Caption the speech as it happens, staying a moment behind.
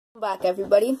Back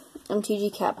everybody,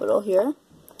 MTG Capital here,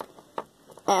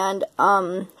 and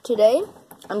today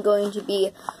I'm going to be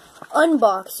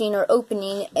unboxing or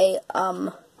opening a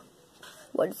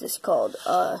what is this called?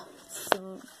 I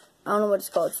don't know what it's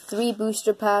called. 3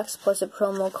 booster packs plus a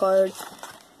promo card.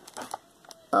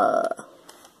 I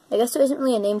guess there isn't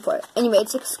really a name for it. Anyway,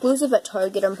 it's exclusive at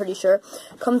Target, I'm pretty sure.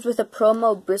 Comes with a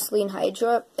promo Bristling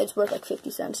Hydra. It's worth like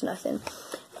 50 cents, nothing.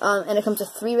 And it comes with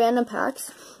 3 random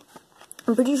packs.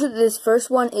 I'm pretty sure that this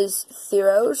first one is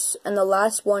Theros, and the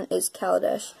last one is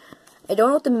Kaladesh. I don't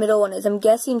know what the middle one is. I'm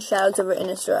guessing Shadows over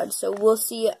Innistrad, so we'll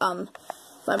see if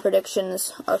my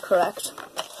predictions are correct.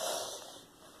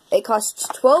 It costs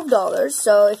 $12,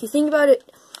 so if you think about it,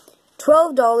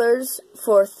 $12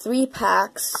 for 3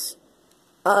 packs,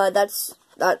 that's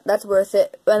worth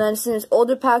it. And then since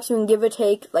older packs, you can give or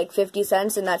take like 50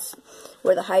 cents, and that's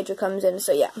where the Hydra comes in,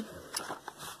 so yeah.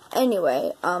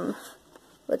 Anyway,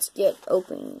 let's get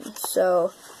opening.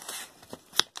 So,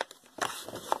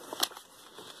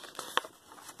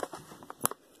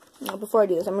 now before I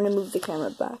do this, I'm going to move the camera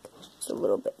back just a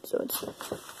little bit so it's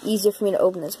easier for me to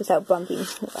open this without bumping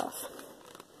it off.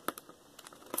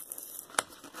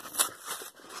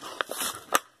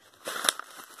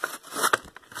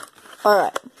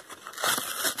 Alright,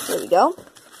 here we go.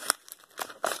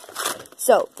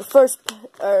 So, the first,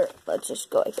 let's just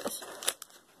go like this.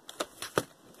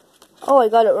 Oh, I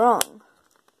got it wrong.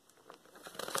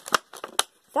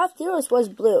 I thought Theros was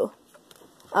blue.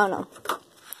 I don't know.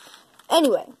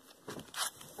 Anyway,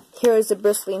 here is the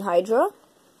Bristling Hydra.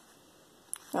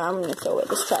 I'm going to throw away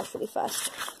this trash really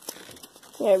fast.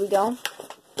 There we go.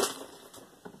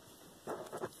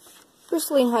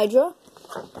 Bristling Hydra.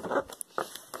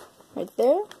 Right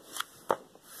there.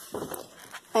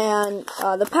 And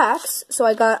the packs. So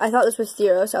I thought this was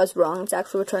Theros. I was wrong. It's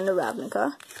actually Return to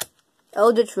Ravnica.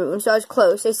 Eldritch Rune, so I was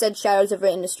close. They said Shadows over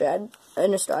Innistrad,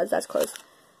 that's close.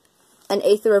 And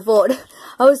Aether Revolt.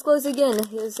 I was close again,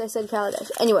 because I said Kaladesh.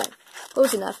 Anyway,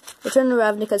 close enough. Return to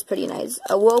Ravnica is pretty nice.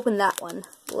 We'll open that one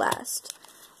last.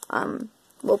 We'll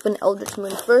open Eldritch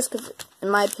Moon first, because in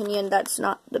my opinion, that's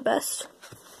not the best.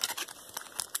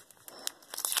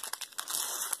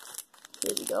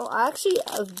 Here we go. I actually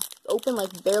have opened,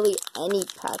 like, barely any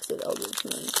packs of Eldritch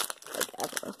Moon, like,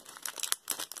 ever.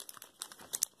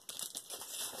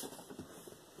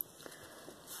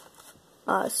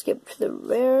 Skip to the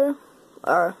rare,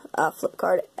 or flip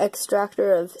card,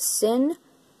 Extractor of Sin,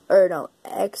 or no,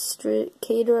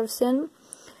 Extricator of Sin.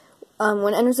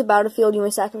 When it enters the battlefield, you may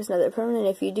sacrifice another permanent.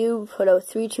 If you do, put a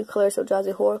 3/2 color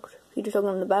Eldrazi Horror creature token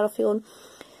on the battlefield.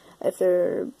 If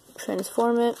they're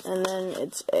transform it, and then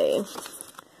it's a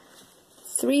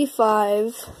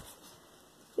 3/5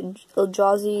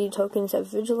 Eldrazi tokens have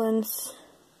vigilance.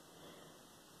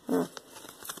 It's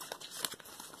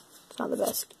not the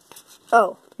best.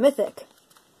 Oh, Mythic.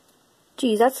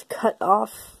 Geez, that's cut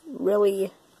off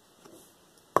really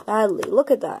badly. Look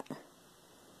at that.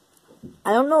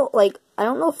 I don't know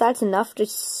if that's enough to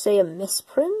say a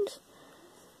misprint.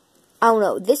 I don't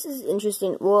know. This is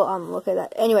interesting. Well, look at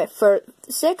that. Anyway, for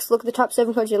 6, look at the top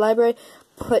 7 cards of your library.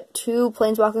 Put 2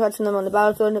 Planeswalker cards from them on the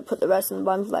battlefield, and put the rest in the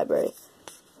bottom of the library.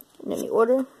 In any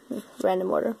order. Random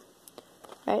order.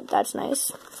 Right, that's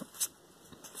nice.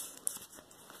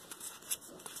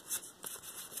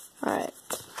 Alright.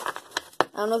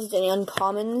 I don't know if there's any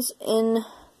uncommons in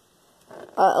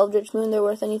Eldritch Moon that are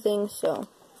worth anything, so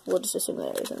we'll just assume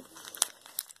that there isn't.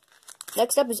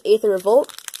 Next up is Aether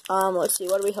Revolt. Let's see,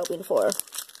 what are we hoping for?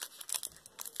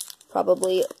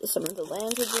 Probably some of the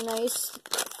lands would be nice.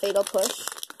 Fatal Push.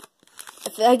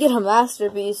 If I get a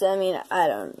Masterpiece, I mean, I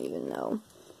don't even know.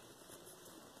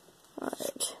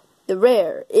 Alright. The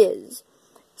rare is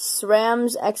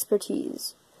SRAM's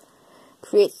Expertise.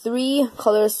 Create 3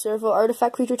 color Servo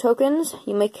artifact creature tokens.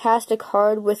 You may cast a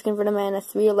card with converted mana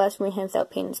 3 or less from your hand without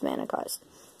paying its mana cost.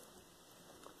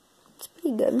 It's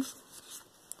pretty good.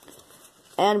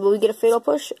 And will we get a Fatal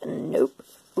Push? Nope,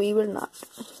 we will not.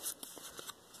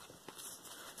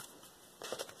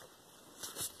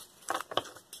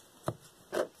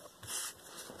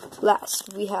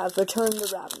 Last, we have Return to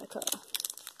Ravnica.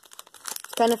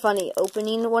 It's kind of funny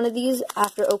opening one of these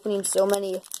after opening so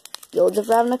many Guilds of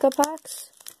Ravnica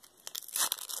packs.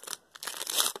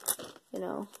 You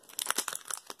know.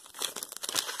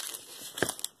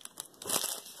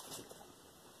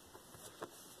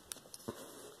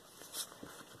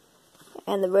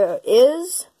 And the rare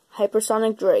is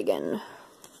Hypersonic Dragon.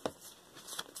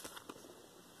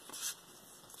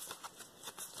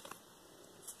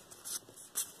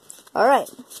 Alright.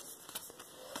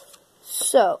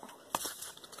 So,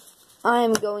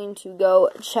 I'm going to go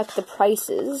check the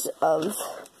prices of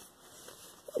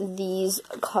these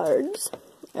cards.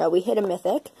 We hit a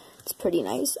mythic. It's pretty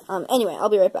nice. Anyway, I'll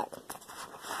be right back.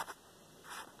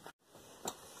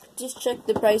 Just check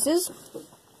the prices.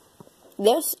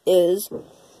 This is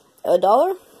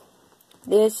 $1.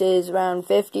 This is around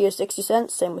 50 or 60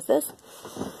 cents. Same with this.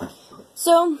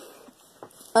 So,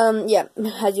 yeah,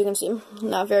 as you can see,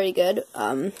 not very good.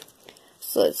 So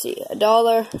let's see, $1,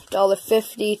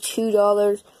 $1.50,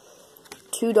 $2,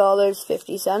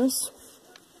 $2.50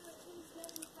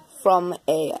 from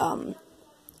a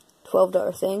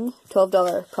 $12 thing,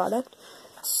 $12 product.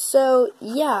 So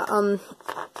yeah,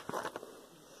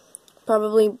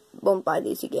 probably won't buy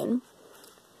these again.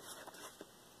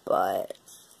 But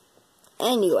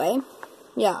anyway,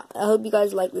 yeah, I hope you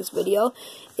guys liked this video.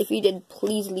 If you did,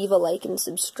 please leave a like and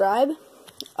subscribe.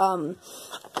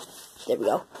 There we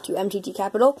go, to MTG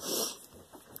Capital.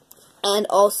 And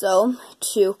also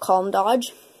to Calm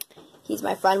Dodge. He's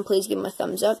my friend. Please give him a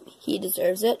thumbs up. He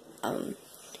deserves it.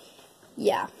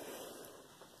 Yeah.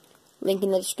 Link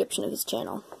in the description of his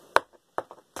channel.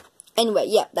 Anyway,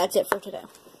 yeah, that's it for today.